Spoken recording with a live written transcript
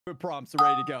prompts are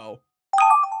ready to go.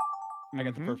 I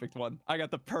got the perfect one. I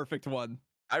got the perfect one.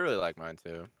 I really like mine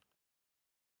too.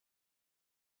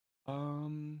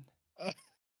 Almost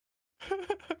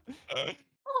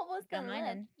got mine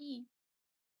mine. in.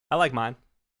 I like mine.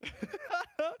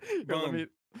 Here,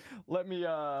 let me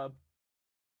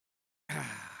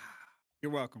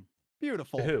You're welcome.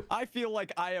 Beautiful. To who? I feel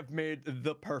like I have made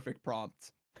the perfect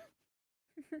prompt.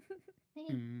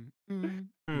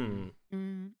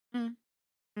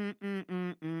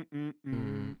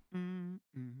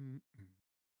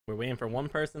 We're waiting for one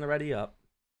person to ready up.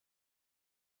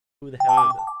 Who the hell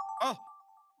is it? Oh.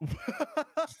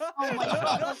 Oh my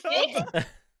god. Okay.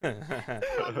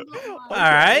 All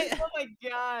right. Oh my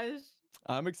gosh.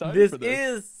 I'm excited This for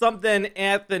this. is something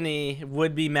Anthony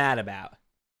would be mad about.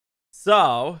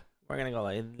 So we're gonna go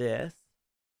like this.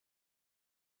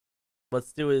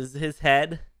 Let's do his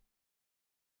head,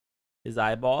 his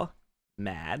eyeball,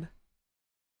 mad.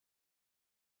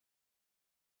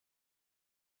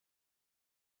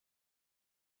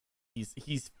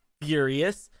 He's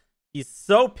furious. He's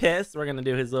so pissed. We're gonna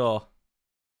do his little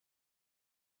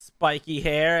spiky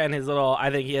hair and his little. I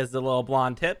think he has the little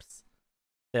blonde tips.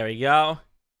 There we go.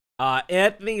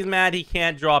 Anthony's mad he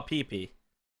can't draw pee-pee.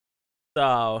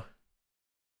 So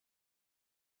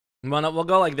we'll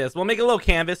go like this. We'll make a little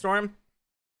canvas for him.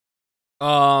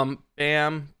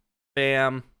 Bam,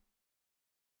 bam.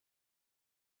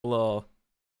 Little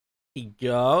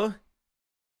go.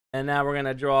 And now we're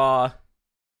gonna draw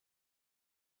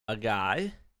a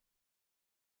guy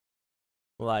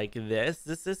like this.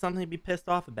 This is something to be pissed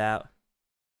off about.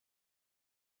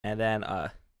 And then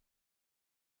a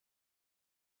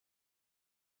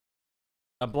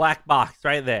black box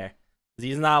right there.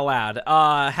 He's not allowed.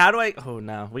 How do I? Oh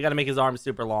no, we gotta make his arms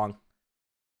super long.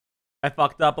 I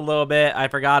fucked up a little bit. I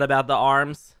forgot about the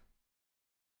arms.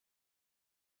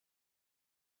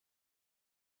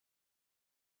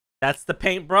 That's the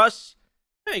paintbrush.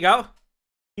 There you go.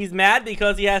 He's mad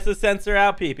because he has to censor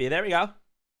out pee-pee. There we go.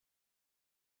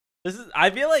 This is. I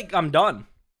feel like I'm done.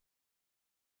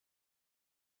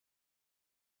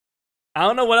 I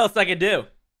don't know what else I could do.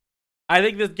 I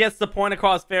think this gets the point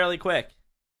across fairly quick.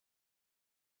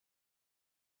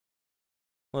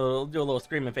 We'll do a little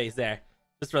screaming face there.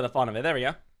 Just for the fun of it. There we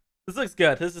go. This looks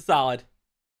good. This is solid.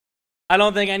 I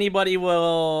don't think anybody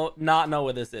will not know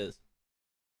what this is.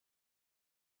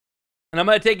 And I'm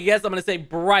going to take a guess. I'm going to say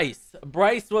Bryce.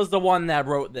 Bryce was the one that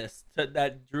wrote this.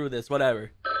 That drew this.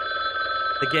 Whatever.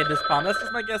 That gave this prompt. That's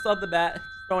just my guess off the bat. Just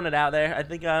throwing it out there. I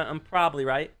think I'm probably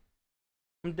right.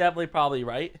 I'm definitely probably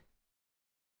right.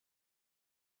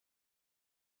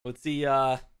 Let's see.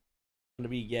 What do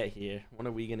we get here? What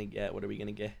are we going to get? What are we going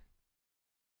to get?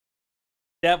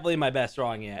 Definitely my best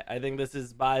drawing yet. I think this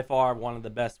is by far one of the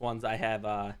best ones I have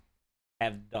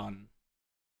done.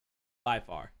 By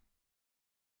far.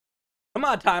 Come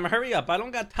on, timer, hurry up. I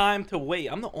don't got time to wait.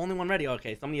 I'm the only one ready.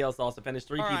 Okay, somebody else also finished.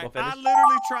 Three people finished. I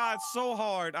literally tried so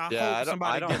hard. I hope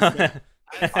somebody gets it.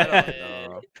 I don't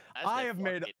know. I have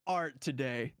made art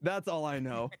today. That's all I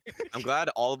know. I'm glad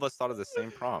all of us thought of the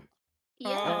same prompt.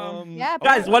 Yeah. Yeah,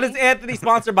 Guys, what is Anthony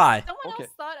sponsored by? Someone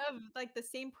else thought of like the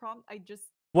same prompt. I just.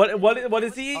 What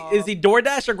is he? Is he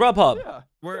DoorDash or Grubhub? Yeah,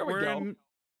 We're in.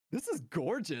 This is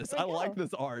gorgeous. I like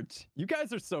this art. You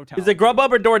guys are so talented. Is it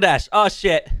Grubhub or DoorDash? Oh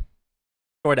shit.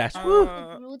 DoorDash. Woo.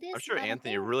 I'm sure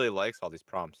Anthony really likes all these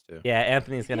prompts too. Yeah,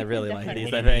 Anthony's gonna really like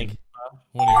these, I think.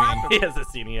 What do you mean? He hasn't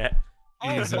seen it yet.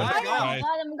 Oh Jesus my Oh god.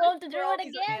 god, I'm going to draw it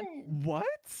again.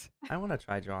 What? I want to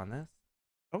try drawing this.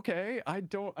 Okay, I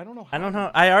don't know. I don't know.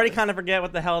 I already kind of forget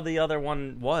what the hell the other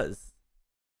one was.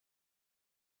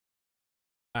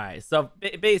 All right, so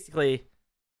basically,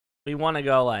 we want to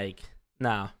go like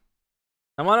no.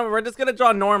 We're just gonna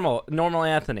draw normal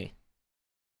Anthony.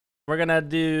 We're gonna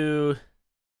do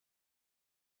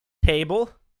table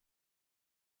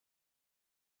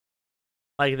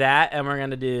like that, and we're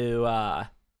gonna do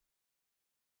a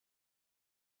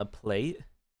plate,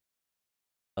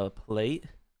 a plate,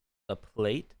 a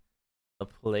plate, a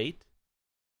plate,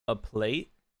 a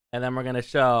plate, and then we're gonna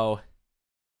show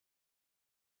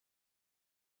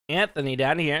Anthony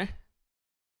down here.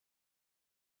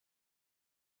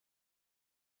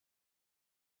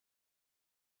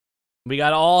 We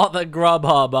got all the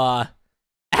Grubhub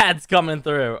ads coming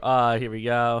through. Here we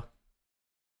go.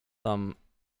 Some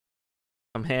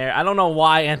hair. I don't know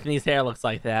why Anthony's hair looks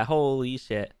like that. Holy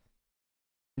shit.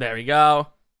 There we go.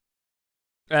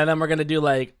 And then we're gonna do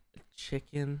like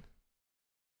chicken.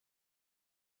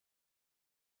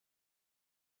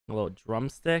 A little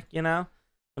drumstick, you know?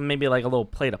 And maybe like a little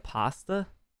plate of pasta.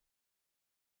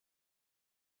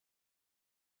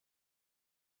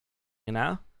 You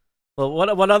know? A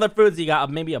Well, what other foods you got?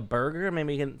 Maybe a burger?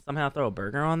 Maybe you can somehow throw a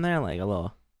burger on there, like a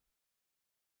little.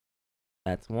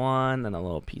 That's one, then a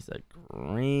little piece of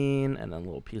green, and then a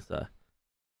little piece of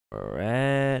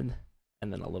bread,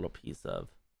 and then a little piece of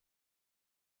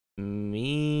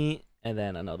meat, and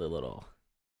then another little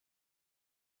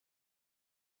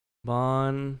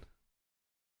bun.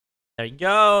 There you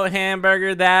go,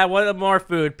 hamburger. That. What more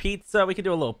food? Pizza. We could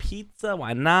do a little pizza.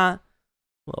 Why not?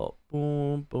 A little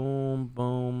boom, boom,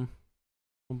 boom,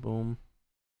 boom, boom.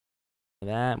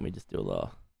 That. And we just do a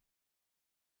little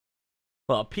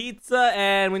pizza,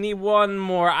 and we need one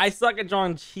more. I suck at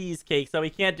drawing cheesecake, so we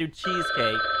can't do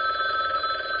cheesecake.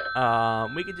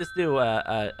 We could just do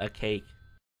a cake.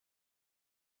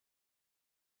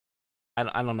 I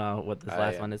don't know what this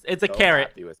last one is. It's a carrot.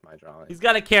 Happy with my drawing. He's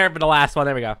got a carrot for the last one.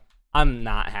 There we go. I'm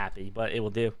not happy, but it will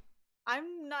do.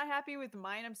 I'm not happy with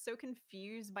mine. I'm so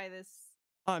confused by this.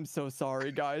 I'm so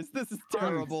sorry, guys. This is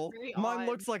terrible. very Mine odd.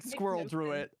 looks like Makes Squirrel no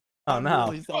drew sense. it. Oh I'm no.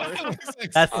 really sorry.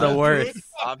 That's the worst.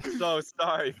 I'm so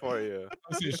sorry for you.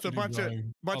 It's a bunch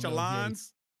of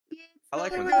lines. I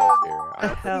like when Not it's here. I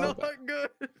The hell? Not good.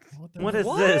 What is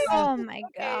this? Oh my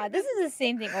god, this is the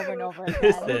same thing over and over What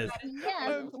again. is this?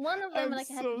 Yeah, one of them I'm like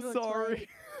I had so to do it sorry.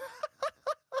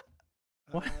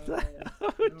 What the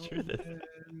hell? Who drew this?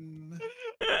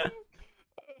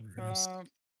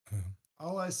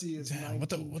 All I see is Damn, what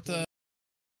the? Um,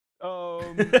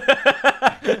 What did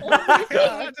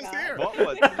I just hear? What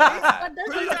was that?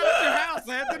 Put it out at your house,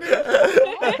 Anthony.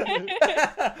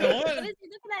 What is he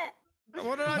looking at?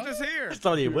 What did I just hear?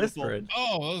 Somebody whispered.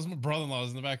 Oh, that was my brother-in-law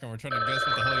in the background. We're trying to guess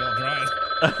what the hell y'all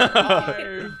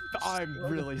drawing. I'm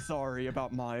really sorry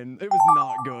about mine. It was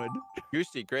not good.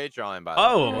 Goosey, great drawing by the way.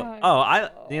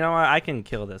 You know what? I can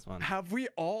kill this one. Have we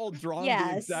all drawn the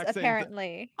Yes, exact same thing?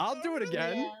 apparently. I'll do it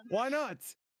again. Yeah. Why not?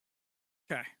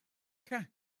 Okay.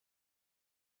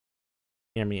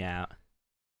 Hear me out.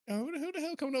 Who the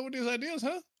hell coming up with these ideas,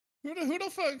 huh? Who the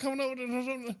fuck coming up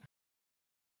with this?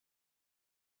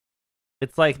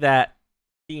 It's like that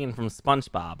scene from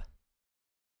SpongeBob,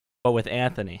 but with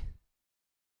Anthony.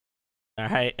 All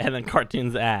right, and then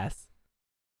Cartoon's ass.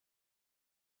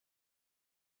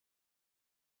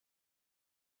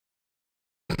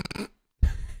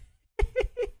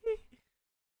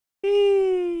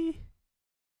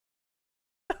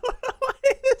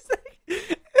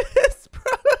 It's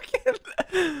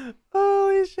broken.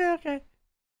 Holy shit! Okay.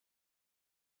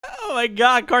 Oh my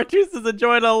god, Cartoons is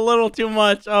enjoying a little too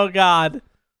much. Oh god.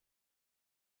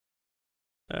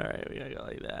 Alright, we gotta go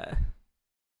like that.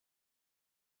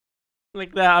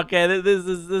 Like that. Okay, this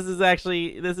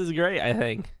is great, I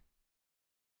think.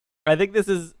 I think this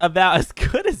is about as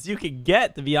good as you can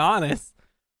get, to be honest.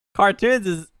 Cartoons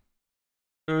is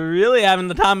really having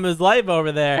the time of his life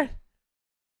over there.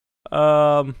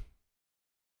 There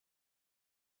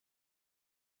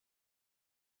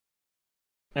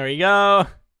we go.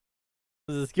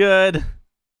 This is good.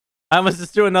 I almost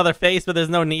just do another face, but there's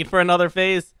no need for another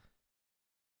face.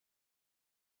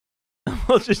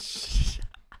 We'll just.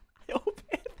 I hope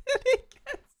Anthony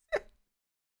gets it.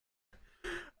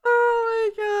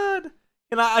 Oh my god!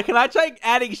 Can I try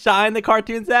adding shine to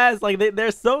Cartoons as? Like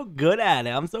they're so good at it.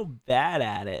 I'm so bad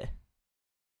at it.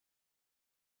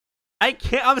 I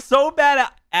can't. I'm so bad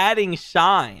at adding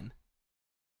shine.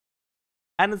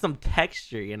 Adding some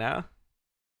texture, you know.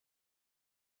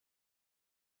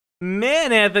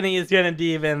 Man, Anthony is gonna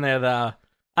dive in there though.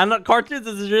 I'm not. Cartoons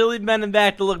is really bending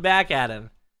back to look back at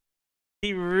him.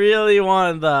 He really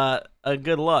wanted a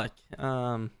good look.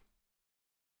 There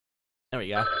we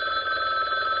go.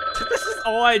 This is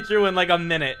all I drew in like a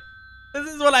minute. This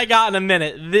is what I got in a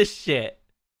minute. This shit.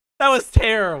 That was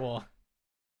terrible.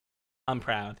 I'm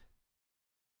proud.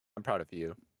 I'm proud of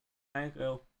you. Thank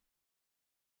you.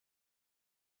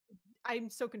 I'm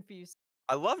so confused.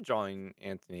 I love drawing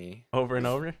Anthony. Over and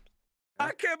over.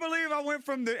 I can't believe I went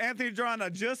from the Anthony drawing I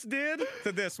just did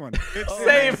to this one.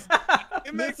 Same.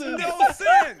 It makes no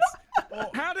sense.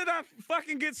 How did I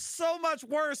fucking get so much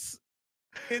worse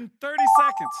in 30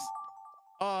 seconds?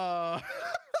 Oh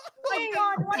my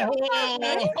god, what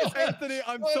the fuck? Anthony,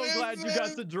 I'm so glad you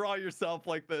got to draw yourself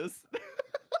like this.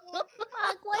 Fuck,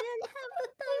 why didn't have the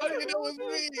time? I mean, it was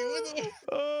me.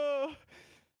 Oh.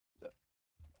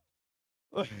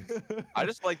 I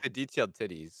just like the detailed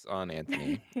titties on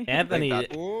Anthony. Anthony.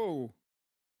 Ooh,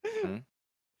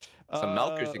 Some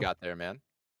milkers you got there, man.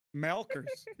 milkers.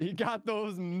 He got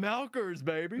those milkers,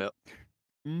 baby.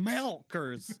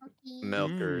 Milkers.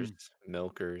 Milkers.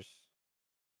 Milkers.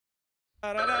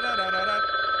 Da-da-da-da-da-da.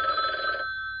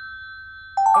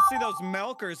 Let's see those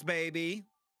milkers, baby.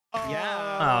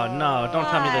 Yeah. Oh no! Don't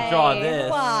tell me to draw this.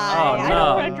 Why? Oh I no!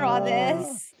 don't want to draw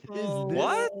this.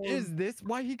 What? Is this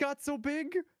why he got so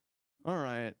big? All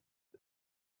right.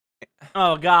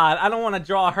 Oh god! I don't want to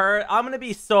draw her. I'm gonna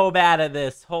be so bad at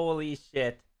this. Holy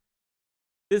shit!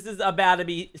 This is about to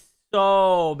be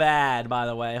so bad. By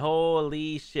the way,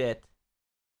 holy shit!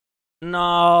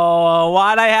 No!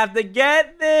 Why'd I have to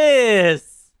get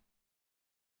this?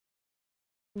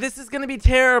 This is gonna be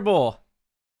terrible.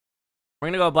 We're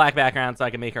gonna go black background so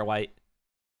I can make her white.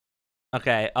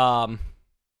 Okay,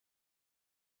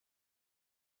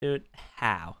 dude,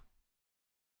 how?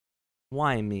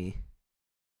 Why me?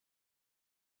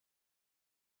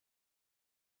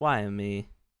 Why me?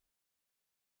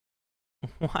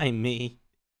 Why me?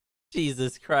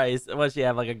 Jesus Christ. What, she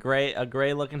have like a gray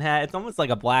looking hat? It's almost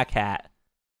like a black hat.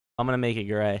 I'm gonna make it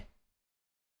gray.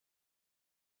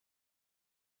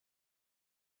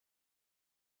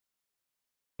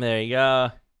 There you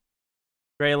go.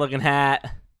 Gray looking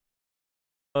hat.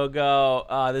 Oh go.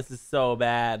 Oh, this is so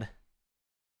bad.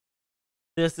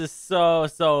 This is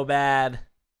so bad.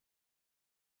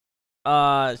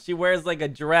 She wears like a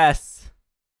dress.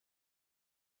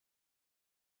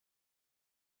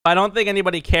 I don't think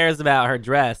anybody cares about her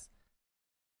dress.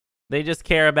 They just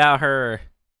care about her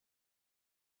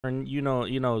you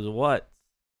knows what.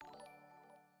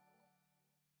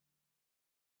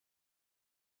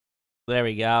 There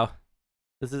we go.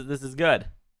 This is good.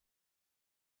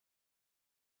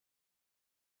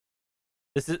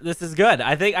 This is good.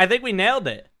 I think we nailed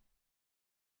it.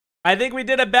 I think we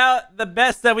did about the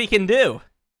best that we can do.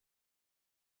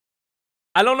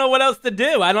 I don't know what else to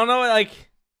do. I don't know, like,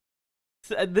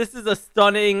 this is a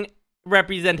stunning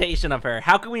representation of her.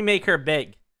 How can we make her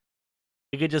big?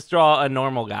 We could just draw a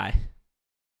normal guy.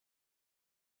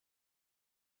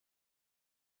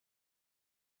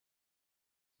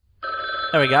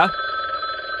 There we go.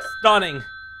 Stunning.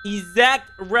 Exact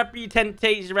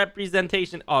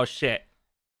representation. Oh, shit.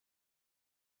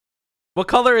 What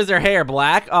color is her hair?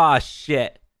 Black? Oh,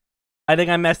 shit. I think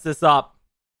I messed this up.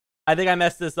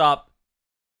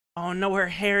 Oh, no, her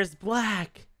hair is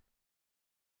black.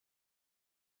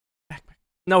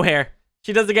 No hair.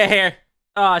 She doesn't get hair.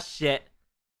 Oh, shit.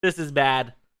 This is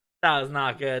bad. That was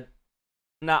not good.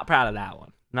 Not proud of that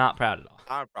one. Not proud at all.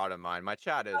 I'm proud of mine. My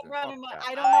chat isn't. Proud of Fuck mine. that.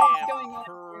 I don't know what's going on.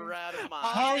 Proud of mine.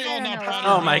 How are y'all not proud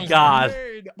Oh of my yours? god.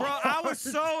 Bro, I was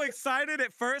so excited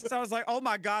at first. I was like, oh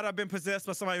my God, I've been possessed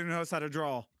by somebody who knows how to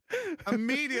draw.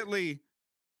 Immediately,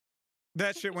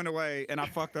 that shit went away and I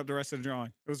fucked up the rest of the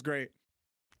drawing. It was great.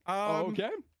 Okay.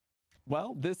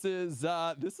 Well, this is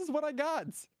what I got.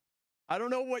 I don't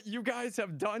know what you guys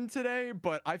have done today,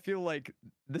 but I feel like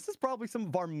this is probably some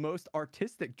of our most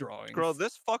artistic drawings. Girl,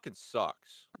 this fucking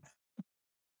sucks.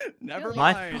 Never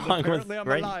My mind. drawing was Apparently, I'm a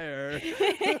great. liar.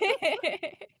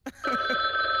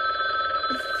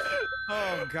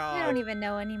 Oh I God. don't even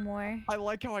know anymore. I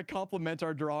like how I compliment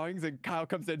our drawings, and Kyle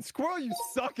comes in. Squirrel, you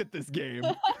suck at this game.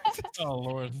 Oh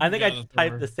Lord. I think I Yeah,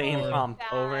 typed the Lord. same Lord. prompt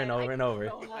over and Bad. over and over.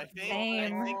 I think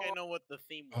Same. I know what the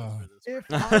theme was for this. If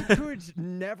I could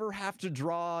never have to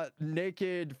draw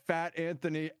naked fat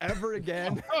Anthony ever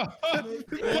again, Wait,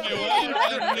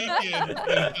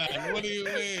 what do you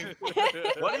mean?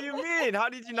 What do you mean? How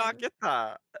did you not get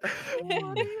that?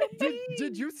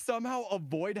 did you somehow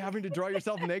avoid having to draw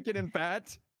yourself naked and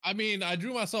fat? I mean, I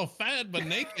drew myself fat but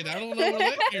naked. I don't know where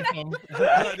that came from.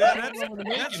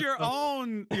 That's your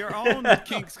own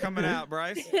kinks coming out,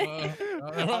 Bryce.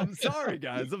 I'm sorry,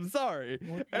 guys. I'm sorry.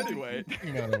 Anyway,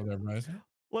 let's see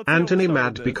Anthony what we mad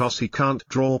start with because he can't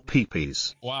draw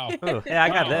peepees. Wow. Ooh, yeah, I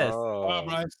got this. Wow, Oh.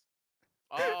 Bryce.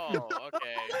 Oh,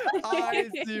 okay. I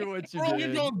see what you Bro, did.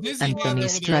 you're going Disney Anthony over there.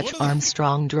 Stretch What is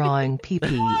Armstrong drawing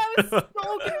PP. I was so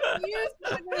confused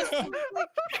by this.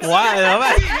 Wow.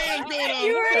 hands going on?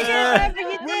 You were Yeah. whatever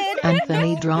you did.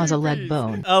 Anthony draws a leg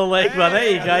bone. Oh, like, well, there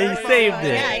you go. You saved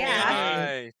it. Yeah, yeah.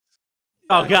 Nice.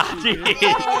 Oh, God. Jeez.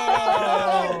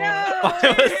 Oh, no.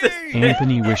 Why was this?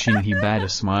 Anthony wishing he had a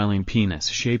smiling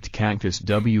penis-shaped cactus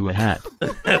W a hat.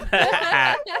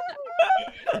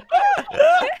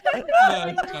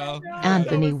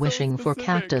 Anthony wishing for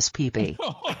cactus PP.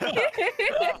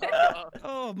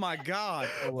 Oh my God.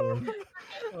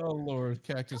 Oh Lord,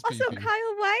 cactus Also, PP.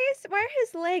 Kyle, why are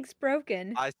his legs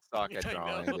broken? I suck at I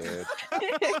drawing, know. dude.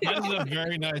 That is a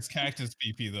very nice cactus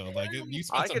PP though. Like you I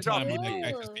spent some could draw time with that PP.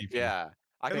 cactus PP. Yeah.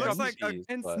 I It can looks draw like peas,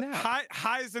 and but- snap.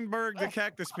 Heisenberg the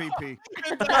cactus PP.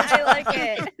 I like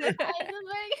it.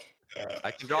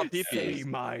 I can draw Say peepees.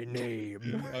 my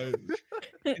name.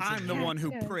 I'm the one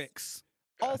who Yes. pricks.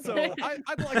 Also,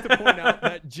 I'd like to point out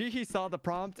that Jihi saw the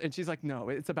prompt and she's like, no,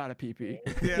 it's about a PP.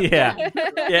 Yeah.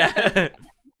 Yeah.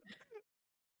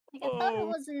 Like, I thought it Oh.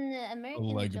 was an American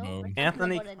leg joke. or bone. something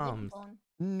Anthony about a leg comes. bone.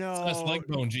 No. That's leg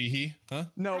bone, Jihi. Huh?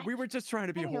 No, we were just trying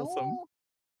to be wholesome. No,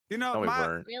 You know, No, we my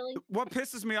weren't. really? what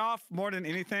pisses me off more than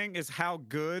anything is how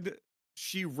good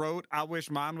she wrote "I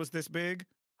wish mine was this big."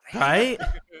 Right?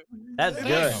 That's It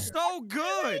good. is so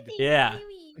good. Yeah.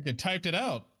 You typed it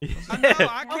out. I know.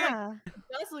 I can't. Yeah. It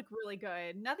does look really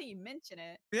good. Now that you mention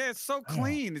it. Yeah, it's so Oh.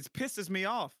 clean. It pisses me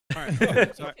off. All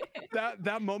right. Sorry.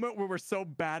 That moment where we're so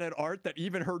bad at art that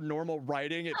even her normal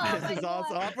writing it Oh my pisses us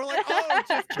God. off. We're like, oh, it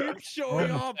just keeps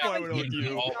showing off. Yeah, Why would we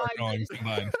you? all our drawings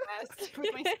combined. Obsessed with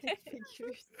my stick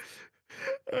figures.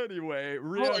 Anyway, Oh,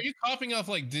 Ria, are you copying off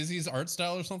like Dizzy's art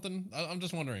style or something? I'm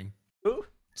just wondering. Who?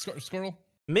 Squirrel?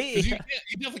 Me? 'Cause you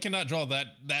definitely cannot draw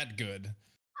that good.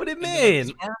 What do you And then, like, his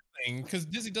mean? arm thing, because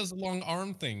Dizzy does the long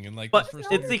arm thing, and like. But the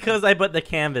first it's one- because I put the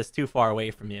canvas too far away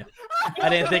from you. I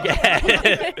didn't think ahead.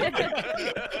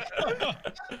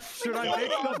 should I make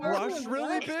the brush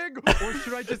really big, or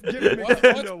should I just give him What's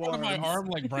extendo part of my arms? arm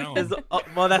like brown?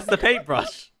 Well, that's the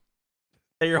paintbrush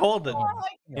that you're holding.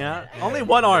 Yeah, only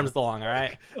one arm's long. All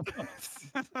right.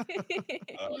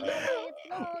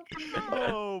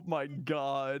 Oh my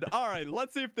god. All right,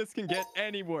 let's see if this can get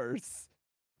any worse.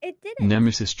 It didn't.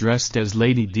 Nemesis dressed as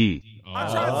Lady D.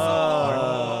 I tried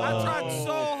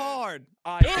so hard.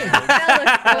 I tried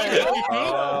so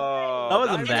hard. That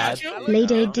wasn't bad.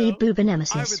 Lady D booba I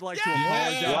nemesis. would like to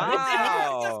Yeah.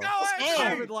 apologize. Wow.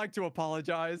 I would like to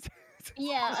apologize.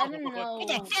 Yeah, I don't know. What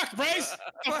the fuck, Bryce?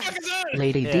 What the fuck is that?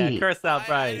 Lady Yeah, D. curse out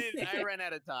Bryce. I ran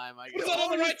out of time. I What's guess. that on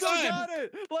the You right still side? got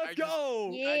it. Let's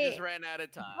go. I just ran out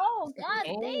of time. Oh, god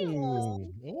damn. Oh,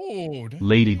 damn.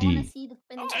 Lady I wanna D. see the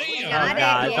finish. Damn. Oh Got it,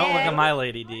 God! Don't look yeah. at my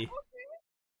Lady D.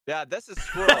 Yeah, this is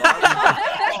Squirrel.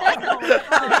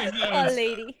 Oh,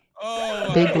 lady.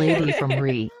 Oh, Big lady from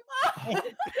Re.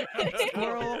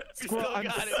 Squirrel, still I'm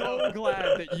got it. so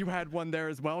glad that you had one there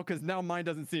as well, because now mine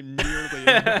doesn't seem nearly.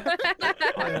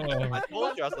 I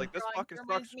told you, I was like, this fucking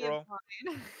sucks, Squirrel.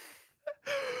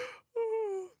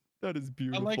 That is I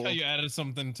beautiful. like how you added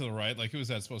something to the right. Like, who was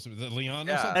that supposed to be? The Leon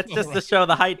or Yeah. something? That's just to show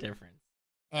the height difference.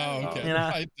 Oh, okay. You know?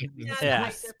 Height difference. Yeah.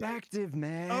 Perspective,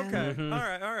 man. Okay. Mhm. All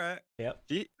right. All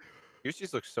right.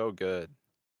 Yushi's look so good.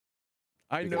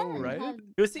 I know, right?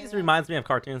 Goosey's reminds me of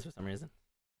cartoons for some reason.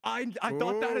 I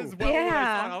thought that as well. When I,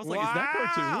 Yeah. saw it. I was like, is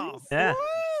that cartoons? Yeah.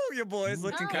 Woo, your boy's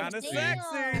looking Oh, kind of damn.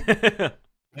 sexy.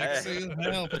 Sexy as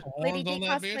hell. Put the Lady horns D on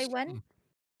that cosplay bitch. when?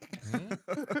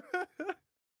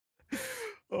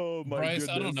 Oh my Bryce, goodness.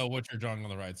 I don't know what you're drawing on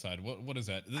the right side. What is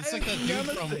that? It's like It's that dude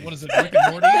Nemesis. from what is it, Rick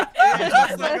and Morty?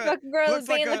 Looks like a, Fucking girl looks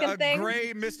like being looking a thing.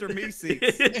 gray Mr. Meeseeks.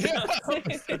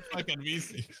 It's fucking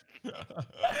VC.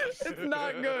 It's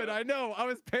not good. I know. I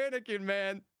was panicking,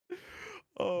 man.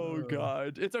 Oh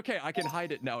god. It's okay. I can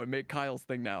hide it now and make Kyle's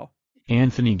thing now.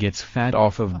 Anthony gets fat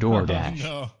off of DoorDash.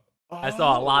 No. I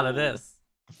saw a lot of this.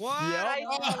 What? Yep.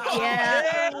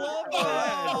 Yeah. I love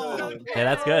that. Yeah,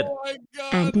 that's good. Oh my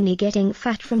god. Anthony getting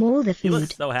fat from all the He looks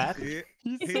food. so happy. Yeah,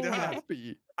 He's He so does.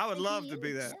 happy. I would love to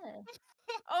be that.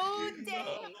 Oh, dang.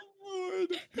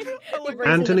 I like brings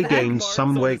Anthony it back. gained Marks some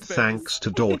on weight his face. thanks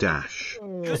to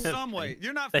DoorDash. Just some weight.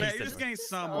 You're not fat. Thanks, You just Edward. gained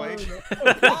some weight.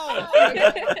 Oh,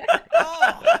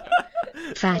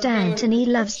 Oh. Fat Anthony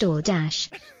loves DoorDash.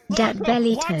 Dat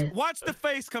belly toe. Watch the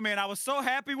face come in. I was so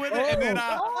happy with it, and then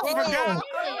I forgot.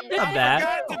 Not bad.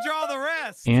 Forgot to draw the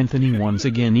rest. Anthony once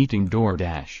again eating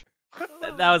DoorDash.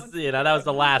 That was, that was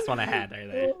the last one I had right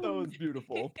there. That was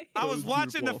beautiful. I That was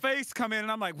watching the beautiful. face come in,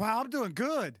 and I'm like, wow, I'm doing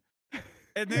good. And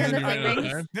And then, the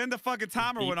thing then the fucking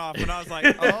timer went off, and I was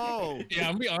like, oh. Yeah,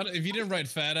 I'm be honest. If you didn't write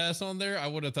fat ass on there, I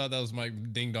would have thought that was my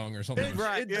ding dong or something.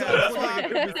 Right. It Yeah, does that's look like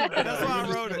it could be why, something that's else. why I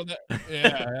Just wrote throw it. that-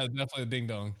 Yeah, definitely a ding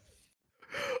dong.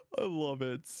 I love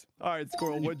it. All right,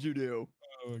 Squirrel, what'd you do?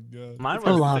 Oh god. Mine was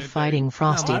Olaf fighting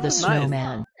Frosty mine the was nice.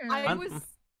 Snowman. I Mine- was.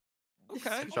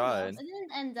 Okay. Tried. I didn't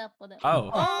end up with it.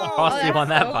 Oh, Oh, Frosty that's won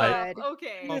that so fight. good.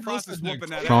 Okay. Oh, Frosty's whooping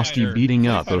that. Frosty Fighter. beating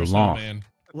up Fighter Olaf. Snowman.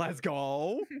 Let's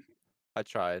go. I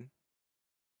tried.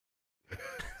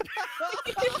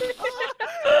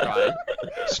 Tried.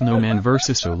 Snowman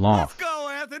versus Let's Olaf. go,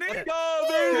 Anthony. Let's go,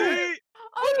 baby.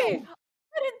 Okay.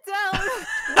 Put it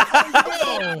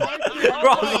down.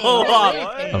 Olaf.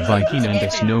 A Viking and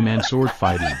a snowman sword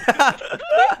fighting.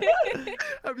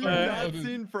 Have you not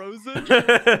seen Frozen?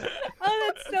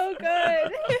 Oh, that's so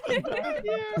good.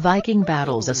 Viking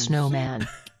battles a snowman.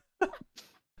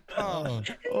 Oh, Have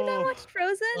you not watched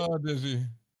Frozen? Oh, Dizzy.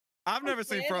 I've never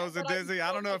seen did, Frozen, but I Dizzy.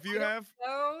 I don't know if you have.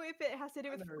 know if it has to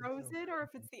do with Frozen or if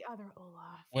it's the other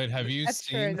Olaf. Wait, have you That's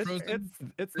true, seen that's Frozen?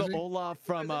 It's the Is it? Olaf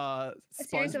from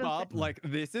series of SpongeBob. Like,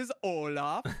 this is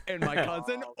Olaf and my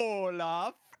cousin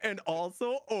Olaf and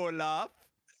also Olaf.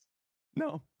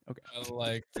 No, Okay. I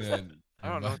like that. I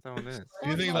don't know what that one is. Do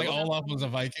you think like Olaf was a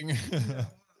Viking?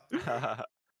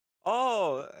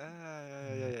 Oh,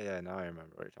 yeah. Now I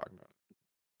remember what you're talking about.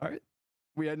 All right.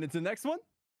 We heading into the next one?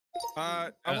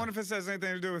 I wonder if it has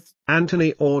anything to do with.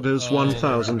 Anthony orders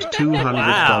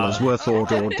 $1,200 worth or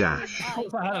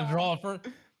DoorDash. I had to draw for.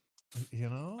 You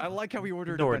know. I like how he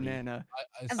ordered a Dordy. banana.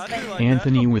 I do like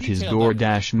Anthony that. with his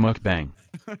DoorDash mukbang.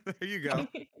 There you go.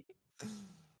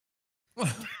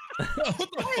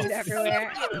 Food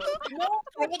everywhere.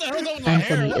 What the hell's up with my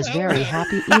hair? Anthony What is the hell very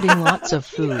happy eating lots of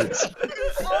foods.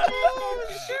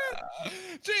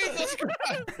 Jesus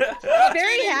Christ.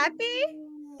 Very happy.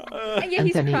 And yet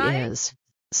he's Anthony crying. is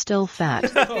still fat.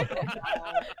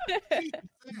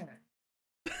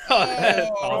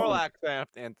 Snorlax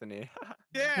amped Anthony.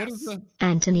 Yeah. What is the?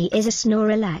 Anthony is a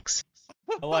Snorlax.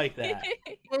 I like that.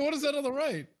 Wait, what is that on the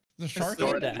right? The shark.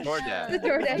 DoorDash. The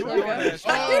DoorDash. DoorDash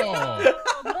logo. Oh.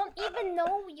 You don't even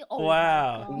know you. Oh,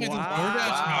 Wow. Wait, the Wow.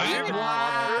 DoorDash higher?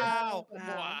 Wow. Oh,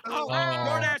 Oh,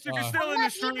 DoorDash, if you're wow. still in the I'm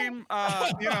not stream,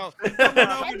 you know, come on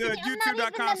over to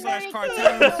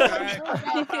youtube.com/cartoons.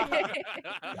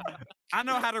 I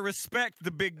know how to respect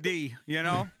the big D, you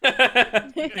know? You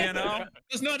know?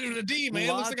 It's not even a D, man. It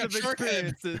looks Lots like a of shark head.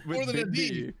 experience More with than a Big D.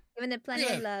 D. Giving it plenty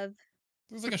of love. It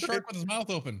looks like a shark with his mouth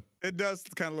open. It does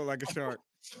kind of look like a shark.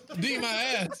 D my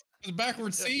ass. It's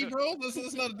backwards C, bro. This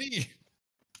is not a D.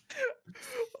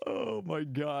 Oh my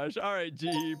gosh. All right,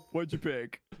 G, what'd you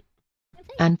pick?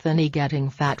 Anthony getting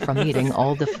fat from eating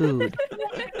all the food.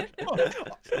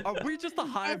 Are we just a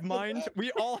hive mind?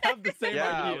 We all have the same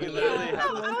Yeah, idea. we literally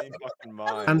have the same fucking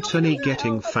mind. Anthony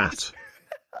getting fat.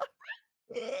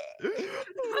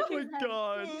 Oh my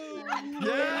god.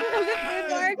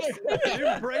 Yes!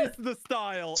 Yes! Embrace the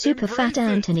style. Super fat Embrace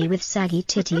it. Anthony with saggy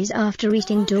titties after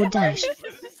eating DoorDash.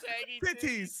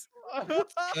 Titties.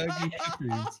 Saggy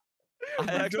titties. I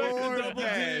expected DoorDash. double D.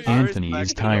 Anthony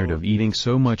is tired of eating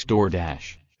so much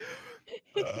DoorDash.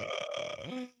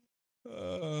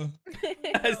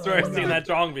 I swear I've seen that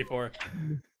drawing before.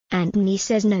 Anthony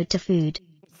says no to food.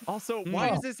 Also, why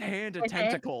No. is his hand a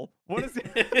tentacle? What is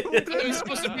it? It's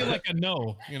supposed to be like a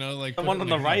no, you know, like The one on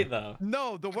the right, though.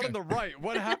 No, the one on the right.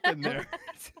 What happened there?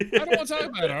 I don't want to talk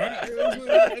about it, alright?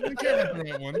 I didn't care about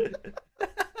that one.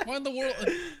 Why in the world?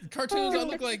 Cartoons, I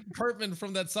look like Cartman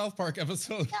from that South Park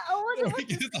episode. I Where he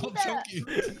gets all chunky.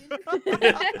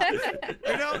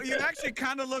 You know, you actually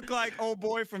kind of look like old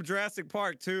boy from Jurassic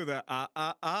Park, too. The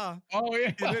Oh,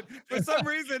 yeah. For some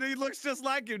reason, he looks just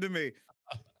like you to me.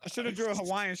 I should have drew a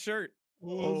Hawaiian shirt.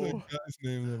 What was that guy's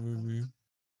name in that movie?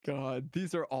 God,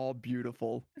 these are all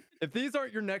beautiful. If these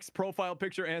aren't your next profile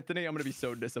picture, Anthony, I'm gonna be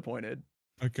so disappointed.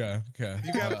 Okay. You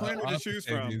got plenty to choose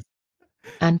from.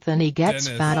 Anthony gets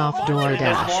Dennis. fat off There's more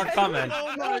DoorDash. coming.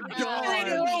 Oh my god!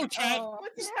 No, Chad.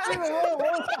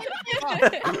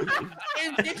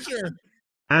 Same picture.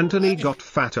 Anthony got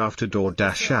fat after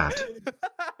DoorDash ad.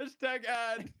 Hashtag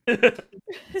ad.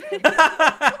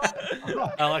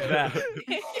 I like that.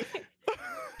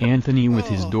 Anthony with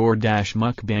his DoorDash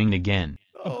mukbang again.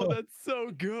 Oh, that's so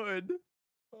good.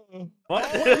 What?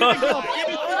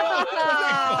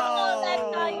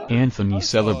 Anthony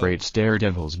celebrates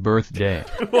Daredevil's birthday.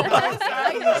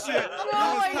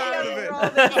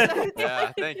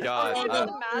 Yeah, thank God.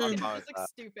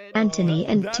 Anthony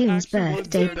and That Toon's actually was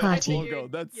birthday Daredevil's party. logo.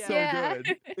 That's so Yeah.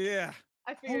 good. Yeah.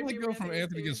 I How figured would I you go were from gonna do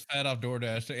Anthony it gets too. fat off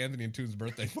DoorDash to Anthony and Toon's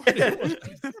birthday party?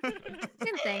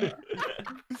 Same thing.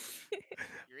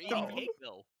 You're eating cake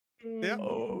though. Yep.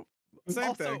 Oh. Same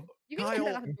Also, thing. You can get that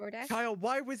Kyle, off of DoorDash. Kyle,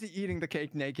 why was he eating the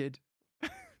cake naked?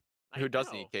 Who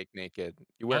doesn't eat cake naked?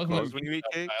 You wear Why was my clothes when you eat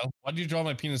cake? Kyle? Why'd you draw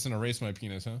my penis and erase my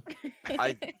penis, huh?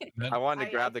 I wanted to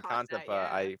I grab the caught that, concept, but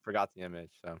yeah. I forgot the image,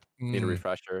 so need a Mm.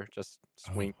 refresher. Just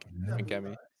wink at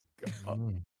me.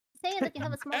 Mm. Say it like you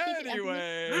have a small penis.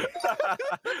 Anyway.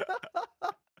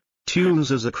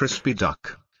 Tunes as a crispy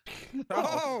duck.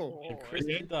 Oh,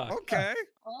 Crispy duck. okay.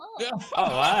 Oh. Yeah. Oh,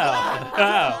 wow.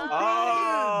 Wow.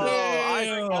 Oh, I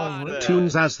Damn. forgot this.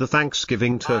 Tunes as the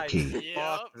Thanksgiving turkey.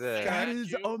 Fuck this. That got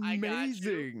is you, I got you.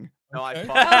 amazing. No, I Okay.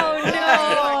 fucked Oh, it.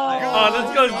 no. Oh,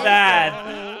 this goes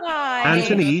bad. Why?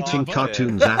 Anthony eating Fuck it.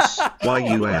 cartoons ass.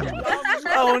 YUM.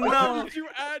 Oh, Why no. did you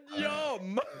add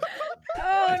yum?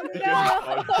 Oh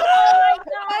no!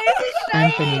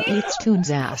 Anthony eats Toon's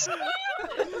ass.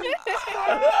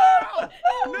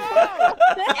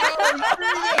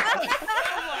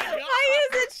 Why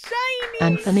is it shiny?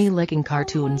 Anthony licking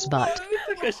Cartoon's butt.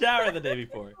 He took a shower the day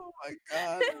before. Oh my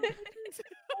god.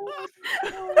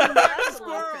 So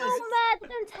mad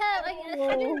to didn't have.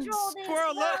 I didn't draw this.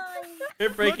 Squirrel, look. line. You're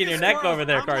breaking your neck over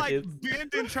there, I'm Cartoons. like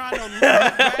bending, trying to look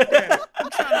back at it. I'm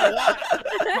trying to watch.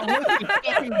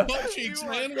 Fucking butt cheeks,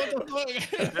 man. What the fuck?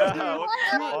 Yeah, I what want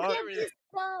the to fuck? get these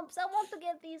prompts. I want to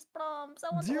get these prompts. I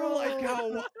want Do to. you like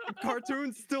how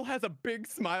Cartoon still has a big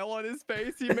smile on his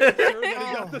face? He made sure that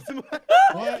he got the smile.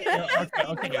 What? Yeah,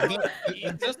 okay.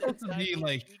 Is that supposed to be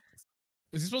like?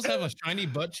 Is he supposed to have a shiny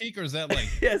butt cheek, or is that like?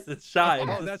 Yes, it's shine.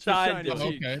 Oh, It's that's the shine. shiny Oh,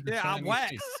 cheek. okay. the Yeah, I shiny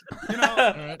wax. cheek. You know,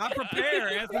 Alright. I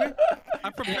prepare, Anthony. I Yeah,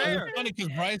 prepare. it's funny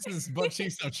because Bryson's butt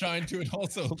cheeks have shine to it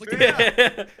also. Look at Yeah.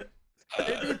 that.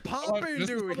 It be popping, this is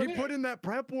dude. what He it is. put in that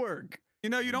prep work. You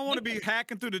know, you don't want to be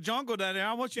hacking through the jungle down there.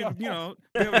 I want you to, be able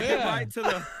to get Yeah. right to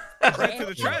the treasure.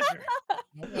 The treasure.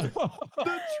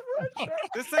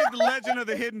 This ain't the legend of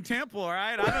the hidden temple, all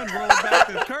right? I done rolled back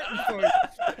the curtain for you.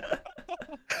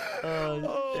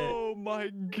 Oh my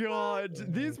god.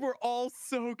 These were all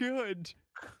so good.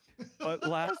 But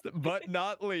last but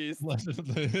not least, Legend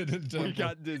of the Hidden we Temple.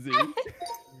 got Dizzy.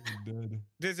 Dead.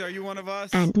 Dizzy, are you one of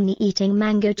us? Anthony eating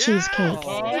mango cheesecake.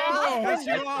 Oh, Yes,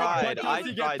 you I are, tried, but I does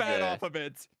he get tried fat that. off of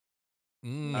it?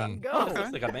 Mm. Oh,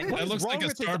 Looks like a mango. That looks wrong like a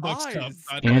with his Starbucks cup.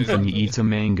 eyes? Anthony eats a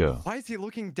mango. Why is he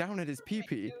looking down at his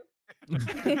pee-pee?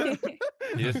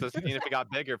 He just was seeing if it got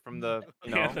bigger from the,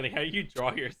 you know. Anthony, how you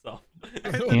draw yourself?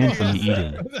 Anthony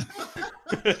eating.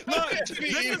 Look, this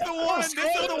is the one. This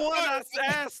is the one I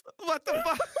asked. What the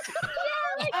fuck?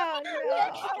 Oh,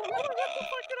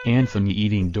 no. Anthony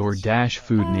eating DoorDash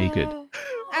food naked. Oh,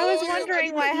 I was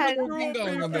wondering why I had. Ding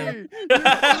dong on there.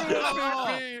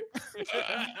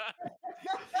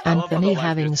 I love how the Anthony light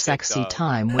having just picked sexy up.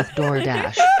 time with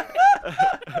DoorDash.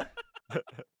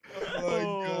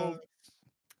 Oh,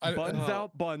 I- buns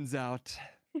out, buns out.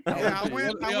 Yeah, I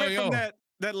went Yo. from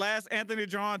that last Anthony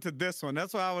drawing to this one.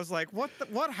 That's why I was like, what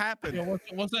happened? Yeah,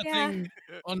 what's that Yeah. thing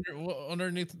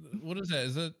underneath? What is that?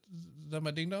 Is that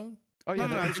my ding dong? Oh yeah,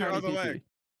 No, that's it's the your shiny other pee-pee. leg.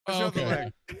 Oh, It's your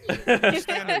other okay. leg.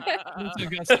 Standing. Looks like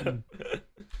I got some-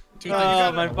 two things Oh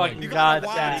on my leg. fucking You god, got a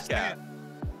wild chat. stand.